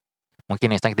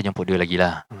 Mungkin next time kita jemput dia lagi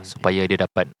lah, supaya dia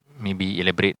dapat maybe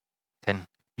elaborate kan.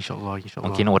 InsyaAllah.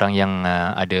 Mungkin orang yang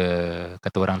ada,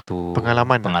 kata orang tu,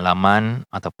 pengalaman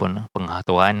ataupun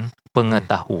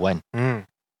pengetahuan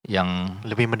yang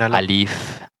lebih mendalam, alif.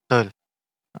 Betul.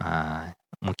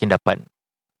 Mungkin dapat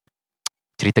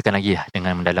ceritakan lagi lah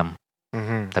dengan mendalam.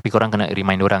 Tapi korang kena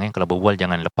remind orang kalau berbual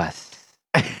jangan lepas.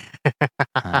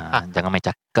 Jangan main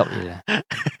cakap je lah.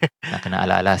 Nak kena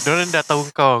alas-alas. Diorang dah tahu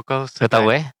kau Dah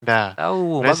tahu Dah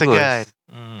tahu. dah Bagus segan.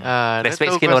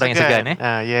 Respect sikit orang yang segan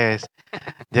yes.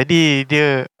 Jadi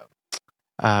dia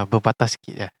berbatas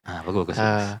sikit lah. Bagus.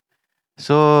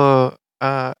 So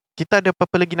kita ada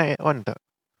apa-apa lagi nak add on tak?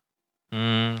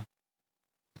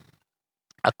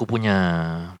 Aku punya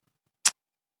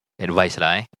advice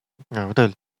lah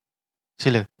betul.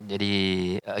 Sila. Jadi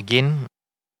again,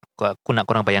 aku nak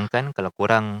korang bayangkan kalau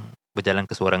korang berjalan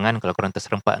keseorangan, kalau korang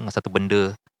terserempak dengan satu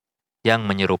benda yang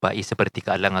menyerupai seperti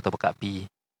Kak Lang atau Kak P,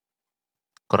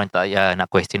 korang tak payah nak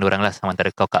question orang lah sama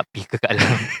antara kau Kak P ke Kak Lang.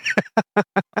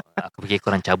 Aku fikir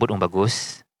korang cabut pun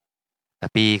bagus.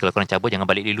 Tapi kalau korang cabut jangan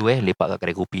balik dulu lepak kat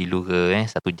kedai kopi dulu ke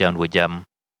 1 jam 2 jam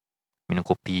minum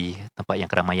kopi tempat yang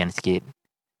keramaian sikit.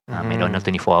 McDonald's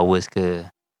 24 hours ke,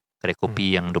 kedai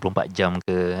kopi yang 24 jam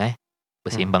ke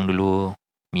bersembang dulu,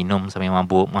 minum sampai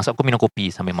mabuk. Maksud aku minum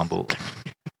kopi sampai mabuk.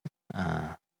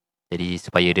 Jadi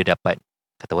supaya dia dapat,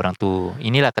 kata orang tu,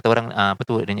 inilah kata orang apa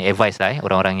tu, dia advice lah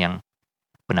orang-orang yang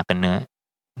pernah kena,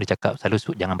 dia cakap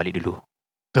selalu jangan balik dulu.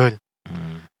 Betul.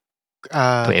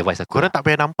 Tu advice aku. Korang tak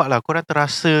payah nampak lah, korang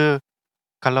terasa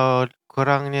kalau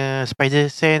korangnya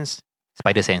spider sense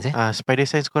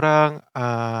korang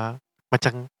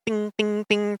macam ting ting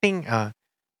ting ting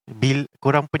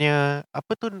korang punya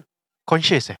apa tu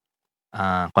conscious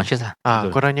conscious lah.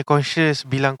 Korangnya conscious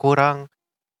bilang korang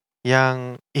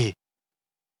yang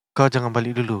kau jangan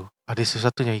balik dulu, ada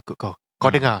sesuatu yang ikut kau. Kau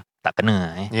dengar. Tak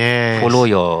kena Yes. Follow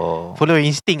your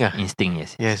instinct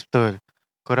instinct. Yes, betul.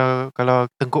 Korang kalau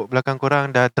tengkuk belakang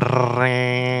korang dah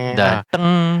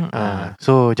datang.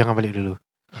 So jangan balik dulu.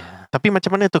 Tapi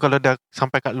macam mana tu kalau dah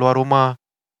sampai kat luar rumah,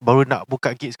 baru nak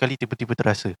buka gate sekali tiba-tiba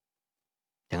terasa?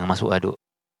 Jangan masuk aduk.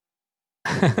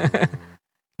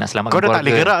 Nak selamatkan kau dah keluarga. Tak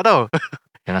boleh gerak tau.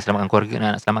 Jangan selamatkan keluarga.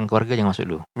 Nak selamatkan keluarga jangan masuk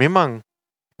dulu.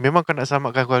 Memang kau nak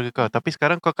selamatkan keluarga kau. Tapi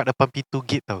sekarang kau kat depan pintu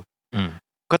gate tau.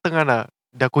 Kau tengah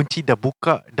dah kunci, dah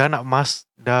buka, dah nak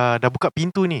dah buka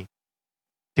pintu ni.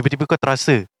 Tiba-tiba kau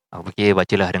terasa. Aku fikir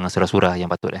bacalah dengan surah-surah yang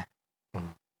patut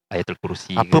Ayatul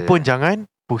Kursi apa pun jangan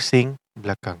pusing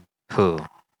belakang.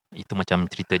 Itu macam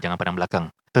cerita jangan pandang belakang.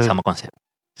 Betul. Sama konsep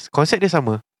dia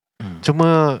sama.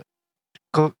 Cuma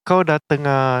kau dah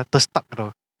tengah terstuck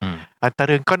tau.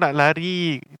 Antara kau nak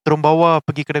lari turun bawah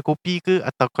pergi kedai kopi ke,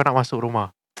 atau kau nak masuk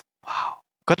rumah. Wow.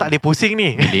 Kau tak boleh pusing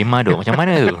ni. Dilema tu. Macam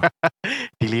mana tu?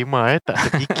 Dilema tak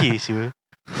terfikir siapa.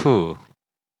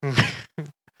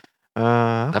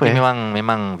 Apa Tapi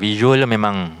memang visual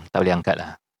memang tak boleh angkat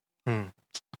lah.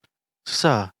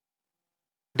 Susah.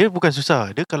 Dia bukan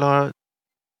susah. Dia kalau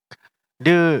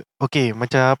dia okay,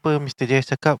 macam apa Mr.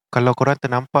 JS cakap, kalau korang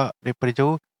ternampak daripada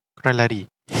jauh, korang lari.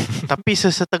 Tapi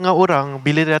sesetengah orang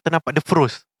bila dia dah ternampak, dia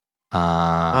froze.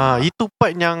 Itu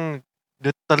part yang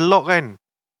dia terlock kan.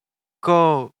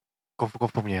 Kau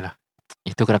confirm punya lah.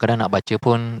 Itu kadang-kadang nak baca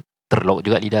pun terlock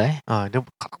juga lidah Dia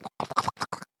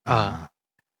Semua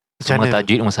macam mana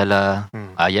tajwid masalah,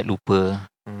 ayat lupa.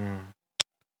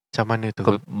 Macam mana tu?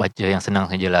 Kau baca yang senang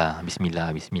sajalah.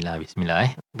 Bismillah, bismillah,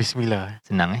 bismillah Bismillah.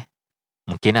 Senang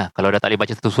Mungkin lah. Kalau dah tak boleh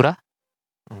baca satu surah,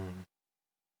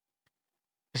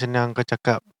 senang kau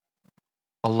cakap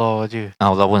Allah je.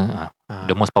 Allah pun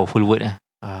the most powerful word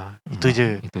Itu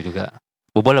je. Itu juga.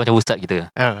 Berbual macam ustaz kita.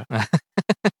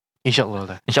 InsyaAllah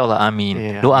lah. InsyaAllah, amin.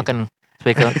 Yeah, Doakan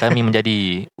supaya kami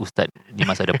menjadi ustaz di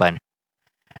masa depan.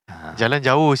 Jalan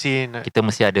jauh sih. Kita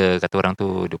mesti ada, kata orang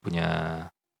tu, dia punya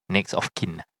next of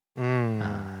kin.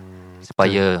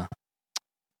 Supaya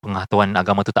pengetahuan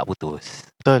agama tu tak putus.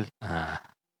 Betul.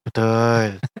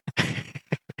 Betul.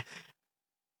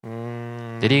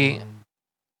 Jadi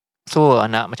so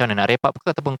macam mana, nak wrap up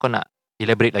ke ataupun kau nak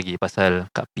elaborate lagi pasal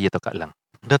Kak P atau Kak Lang?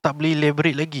 Dah tak boleh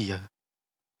elaborate lagi lah.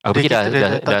 Aku fikir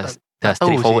dah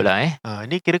straightforward lah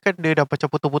Ni kira kan dia dah macam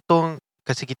potong-potong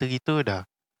kasi kita gitu dah.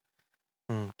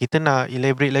 Kita nak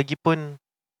elaborate lagi pun,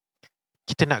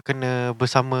 kita nak kena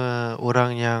bersama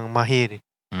orang yang mahir,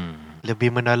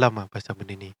 lebih mendalam lah pasal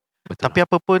benda ni. Betul. Tapi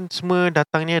apa pun, semua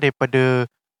datangnya daripada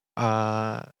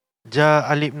Ja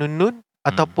Alif Nun Nun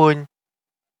ataupun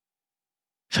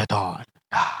syaitan.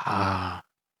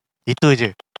 Itu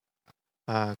je.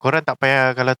 Korang tak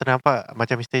payah, kalau ternampak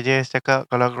macam Mr. Jess cakap,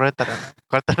 kalau korang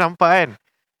ternampak kan,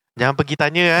 jangan pergi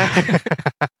tanya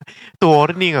tu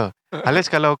warning lah.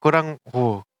 Unless kalau korang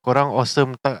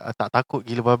awesome, tak takut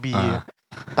gila babi,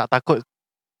 tak takut,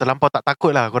 terlampau tak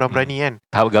takut lah, korang berani kan.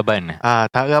 Tahap gaban.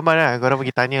 Tahap gaban lah, korang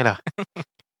pergi tanya lah.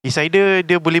 Is either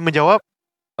dia boleh menjawab,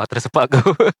 tersepak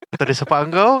kau. tersepak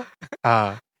kau,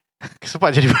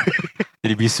 kesepak jadi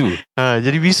jadi bisu.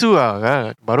 Jadi bisu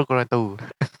lah, baru korang tahu.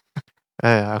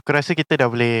 Aku rasa kita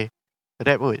dah boleh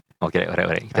rap pun. Okay,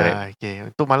 alright. Kita rap. Okay.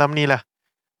 Untuk malam ni lah.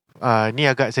 Ni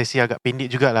agak sesi agak pendek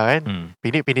jugalah kan.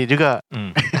 Pendek juga.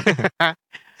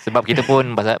 Sebab kita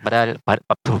pun padahal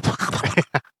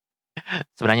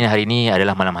sebenarnya hari ni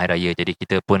adalah malam hari raya. Jadi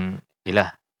kita pun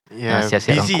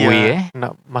siap-siap kuih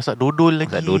nak masak dodol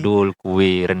lagi. Masak dodol,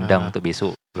 kuih, rendang untuk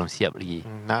besok. Belum siap lagi.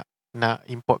 Nak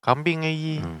import kambing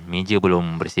lagi. Meja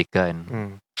belum bersihkan.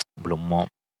 Belum mop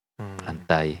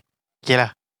lantai. Okay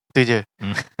lah, itu je.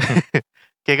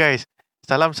 Okay guys,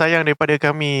 salam sayang daripada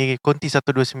kami Konti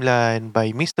 129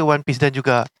 by Mr. One Piece dan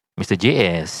juga Mr.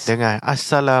 JS dengan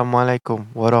Assalamualaikum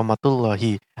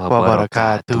warahmatullahi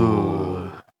wabarakatuh.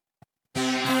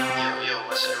 Yo,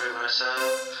 what's up everyone?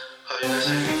 How you guys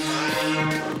doing?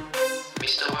 Fine.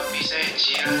 Mr. One Piece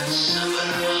jiran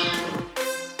sebelah.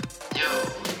 Yo.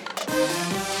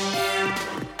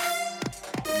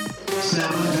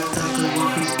 Selamat datang ke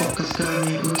One Piece Podcast,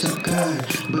 kami ucapkan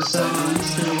bersama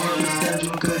Mr. One Piece dan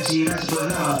juga jiran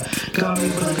sebelah.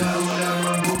 Kami bergaul dan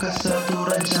membuka satu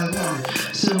rancangan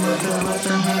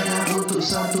semata-mata hanya untuk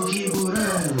satu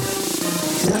hiburan.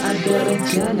 Tak ada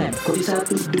rancangan Kodi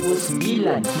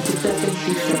 129 menceritakan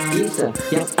kisah-kisah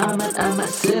yang amat-amat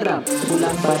seram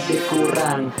pulang pada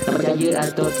korang. Nak percaya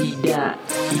atau tidak,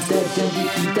 kita janji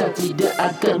kita tidak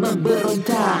akan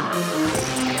memberontak.